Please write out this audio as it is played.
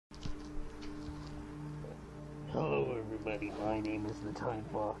everybody, my name is the Time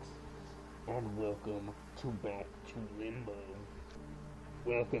Fox, and welcome back to Limbo.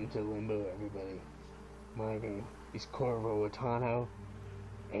 Welcome to Limbo, everybody. My name is Corvo Atano,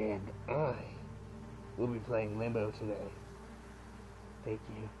 and I will be playing Limbo today. Thank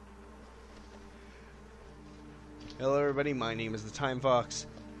you. Hello everybody, my name is the Time Fox,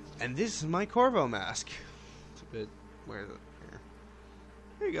 and this is my Corvo mask. It's a bit, where is it? Here.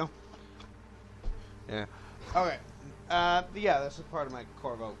 There you go. Yeah. Okay. Yeah, this is part of my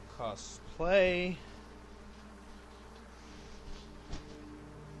Corvo cosplay.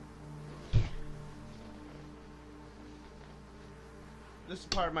 This is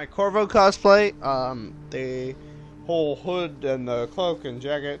part of my Corvo cosplay. The whole hood and the cloak and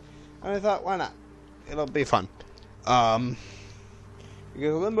jacket, and I thought, why not? It'll be fun. Because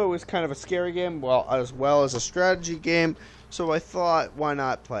Limbo is kind of a scary game, as well as a strategy game, so I thought, why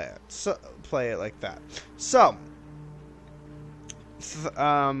not play it? So, play it like that. So,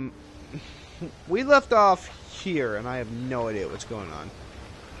 we left off here, and I have no idea what's going on.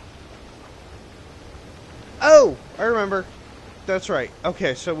 Oh, I remember. That's right.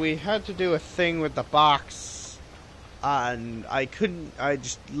 Okay, so we had to do a thing with the box, and I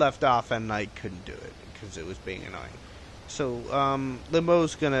just left off, and I couldn't do it, because it was being annoying. So,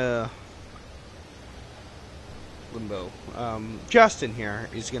 Justin here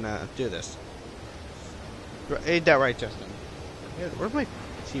is gonna do this. Ain't that right, Justin? Yeah, where's my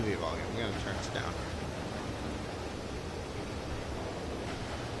TV volume? I'm gonna turn this down.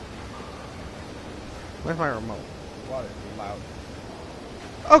 Where's my remote? What is loud?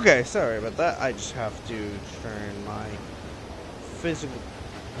 Okay, sorry about that. I just have to turn my physical...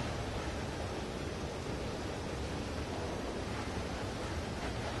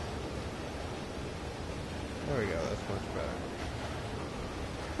 There we go, that's much better.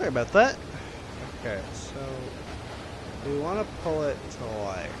 Sorry about that. Okay, so we want to pull it to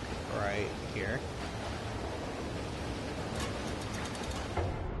like right here.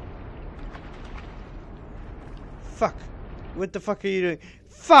 Fuck. What the fuck are you doing?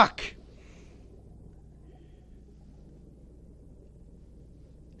 Fuck!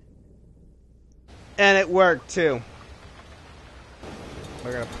 And it worked too.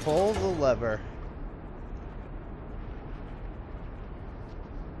 We're gonna pull the lever.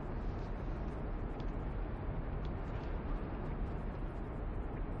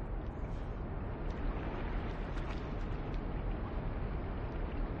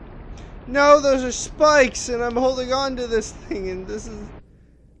 No, those are spikes, and I'm holding on to this thing, and this is...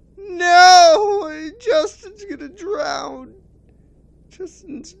 No! Justin's gonna drown.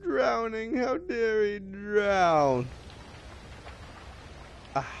 Justin's drowning. How dare he drown?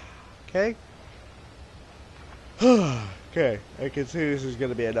 Okay. Okay, I can see this is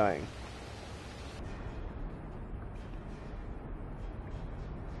gonna be annoying.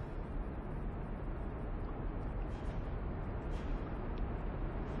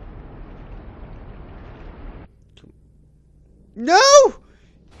 No!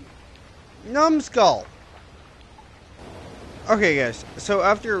 Numbskull. Okay, guys. So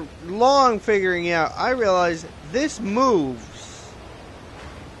after long figuring out, I realized this moves.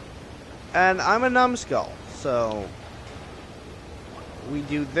 And I'm a numbskull. So we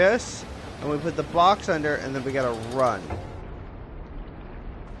do this, and we put the box under, and then we gotta run.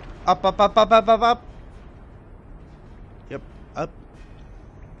 Up, up, up, up, up, up, up. Yep, up.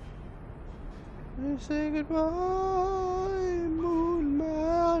 Say goodbye, moon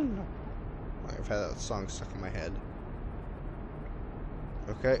man. I've had that song stuck in my head.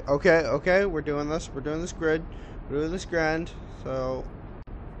 Okay, okay, okay. We're doing this. We're doing this grid. We're doing this grand. So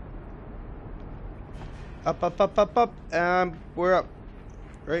up, up, up, up, up, and we're up.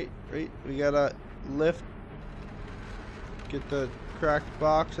 Right, right. We gotta lift. Get the cracked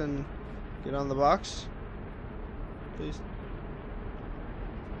box and get on the box. Please.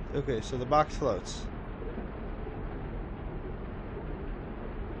 Okay, so the box floats.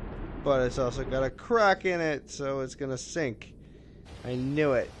 But it's also got a crack in it, so it's gonna sink. I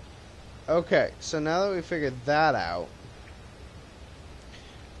knew it. Okay, so now that we figured that out,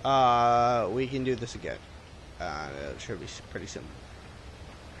 we can do this again. It should be pretty simple.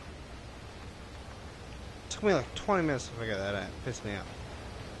 It took me like 20 minutes to figure that out. It pissed me off.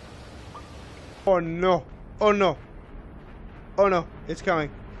 Oh no! Oh no! Oh no! It's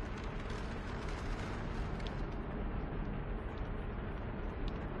coming.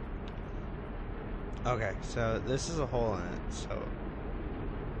 Okay, so this is a hole in it, so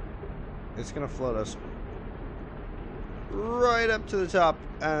it's gonna float us right up to the top,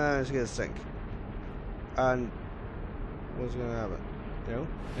 and then it's gonna sink. And what's gonna happen? No,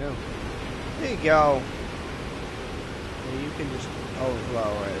 no. There you go. you can just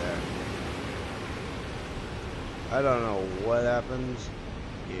overflow right there. I don't know what happens.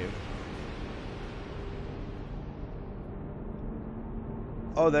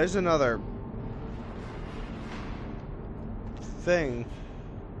 Oh, there's another thing.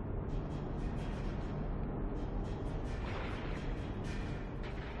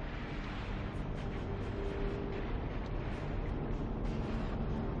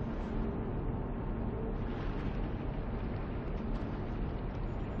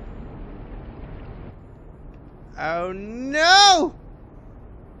 Oh no!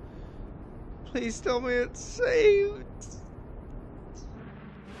 Please tell me it's saved.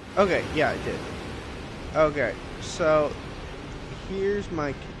 Okay, yeah, I did. Okay, so here's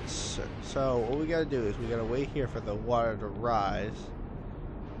my. So what we gotta do is we gotta wait here for the water to rise,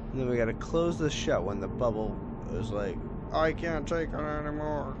 and then we gotta close the shut when the bubble is like, I can't take it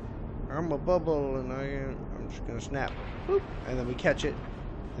anymore. I'm a bubble, and I'm just gonna snap. Boop. And then we catch it,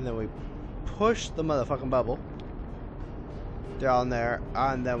 and then we push the motherfucking bubble down there,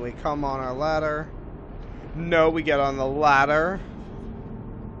 and then we come on our ladder. No, we get on the ladder.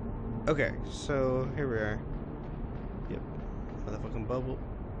 Okay, so here we are. Yep, motherfucking bubble.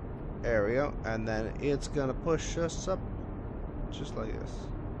 There we go, and then it's gonna push us up, just like this.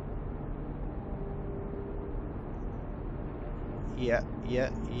 Yeah.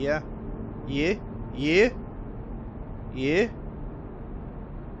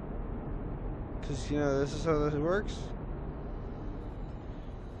 Cause you know this is how this works.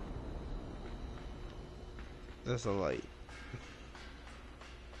 There's a light.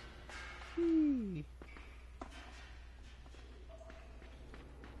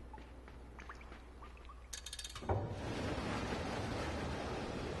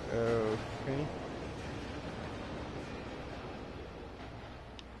 Okay.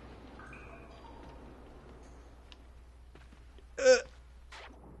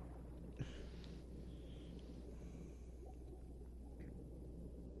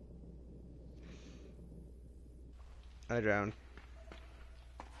 I drowned.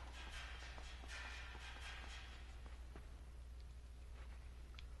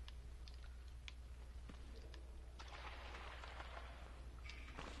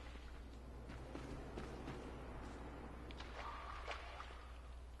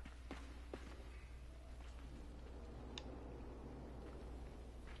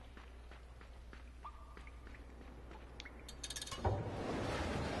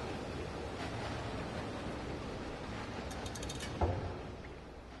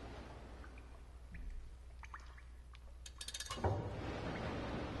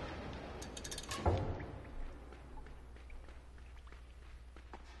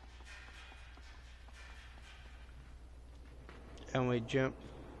 And we jump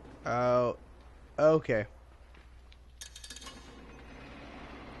out. Okay.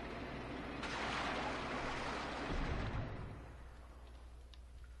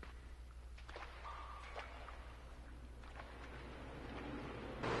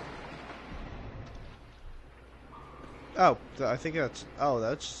 Oh, I think that's. Oh,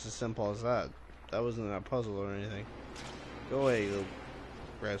 that's just as simple as that. That wasn't a puzzle or anything. Go away, you little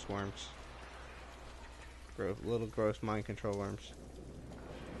grass worms. Little gross mind control worms.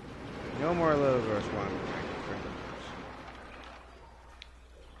 No more little gross mind control worms.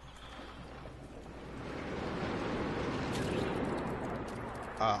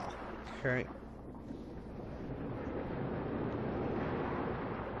 Oh, okay.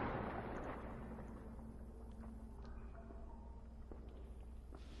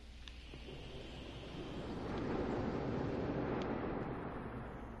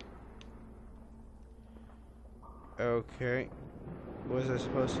 Okay. Was I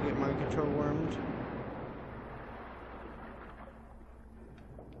supposed to get mind control wormed?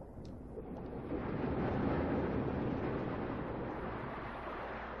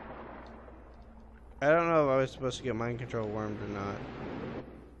 I don't know if I was supposed to get mind control wormed or not.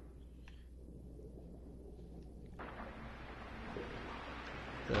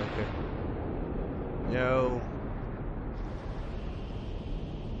 Okay. No.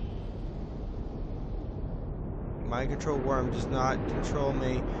 Mind control worm does not control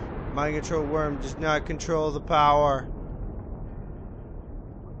me. Mind control worm does not control the power.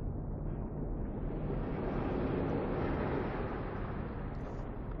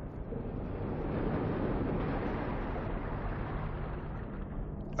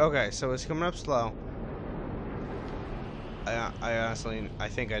 Okay, so it's coming up slow. I honestly, I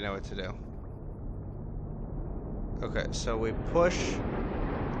think I know what to do. Okay, so we push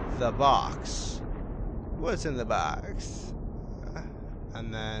the box. What's in the box?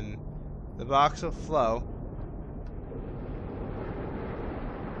 And then the box will flow.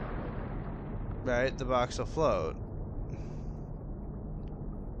 right, the box will float.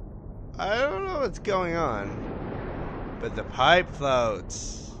 I don't know what's going on, but the pipe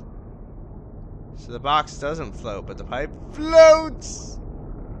floats. So the box doesn't float, but the pipe floats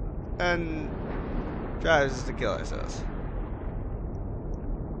and drives us to kill ourselves.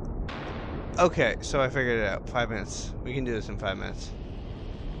 Okay, so I figured it out. 5 minutes. We can do this in 5 minutes.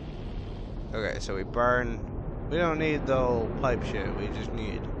 Okay, so we burn. We don't need the whole pipe shit. We just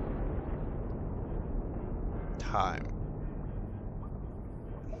need time.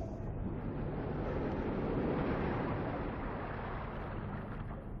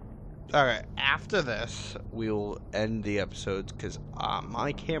 Okay, after this, we'll end the episodes because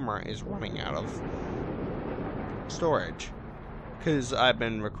my camera is running out of storage. Because I've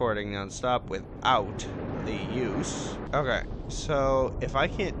been recording non-stop without the use. Okay, so if I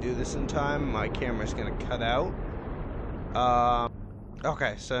can't do this in time, my camera's gonna cut out.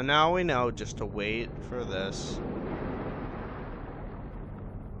 Okay, so now we know just to wait for this.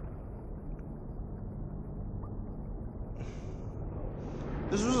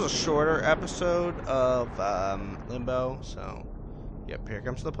 This was a shorter episode of Limbo, so yep, here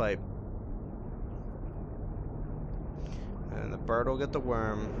comes the pipe. And the bird will get the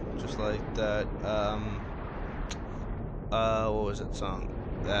worm, just like that, what was that song?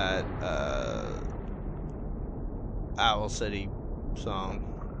 That, Owl City song.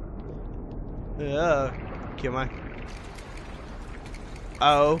 Yeah, kill my...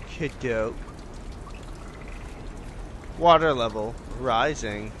 Okay, dope. Water level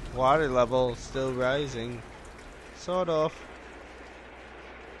rising. Water level still rising. Sort of.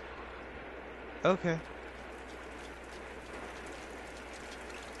 Okay.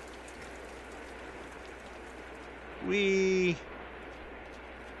 Wee.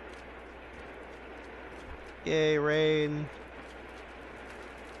 Yay, rain.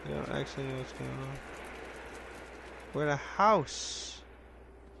 I don't actually know what's going on. We're in a house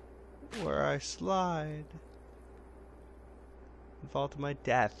where I slide and fall to my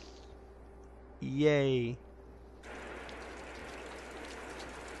death. Yay.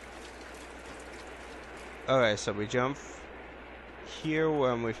 Okay, so we jump here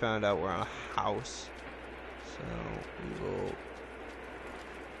when we found out we're in a house. So we will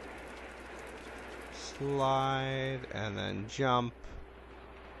slide and then jump.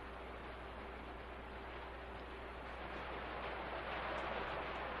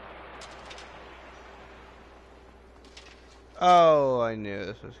 Oh, I knew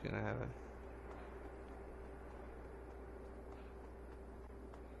this was gonna happen.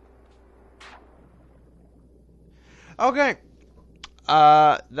 Okay.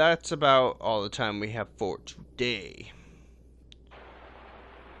 That's about all the time we have for today.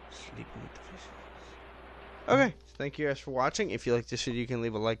 Sleeping with the fishes. Okay, thank you guys for watching. If you like this video, you can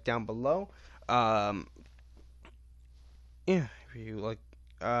leave a like down below. Yeah, if you like,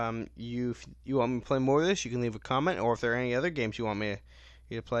 you want me to play more of this, you can leave a comment. Or if there are any other games you want me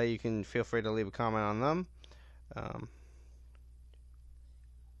to play, you can feel free to leave a comment on them.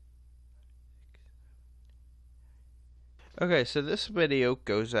 Okay, so this video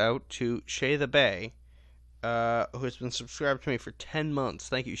goes out to Shay the Bay, who has been subscribed to me for 10 months.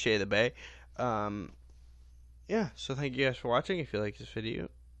 Thank you, Shay the Bay. Yeah, so thank you guys for watching. If you like this video,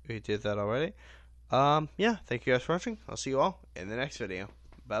 if you did that already. Yeah, thank you guys for watching. I'll see you all in the next video.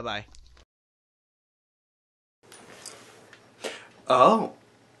 Bye-bye. Oh,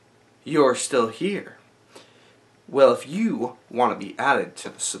 you're still here. Well, if you want to be added to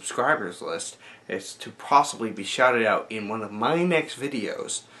the subscribers list, it's to possibly be shouted out in one of my next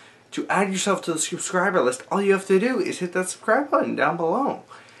videos. To add yourself to the subscriber list, all you have to do is hit that subscribe button down below.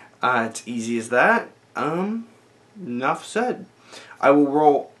 It's easy as that. Enough said. I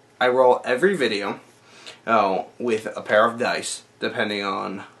roll every video with a pair of dice, depending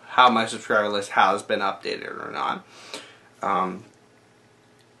on how my subscriber list has been updated or not.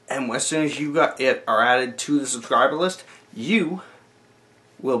 And as soon as you are added to the subscriber list, you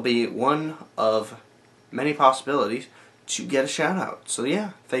will be one of many possibilities to get a shout out. So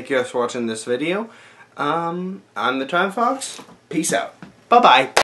yeah, thank you guys for watching this video. I'm the Time Fox. Peace out. Bye bye.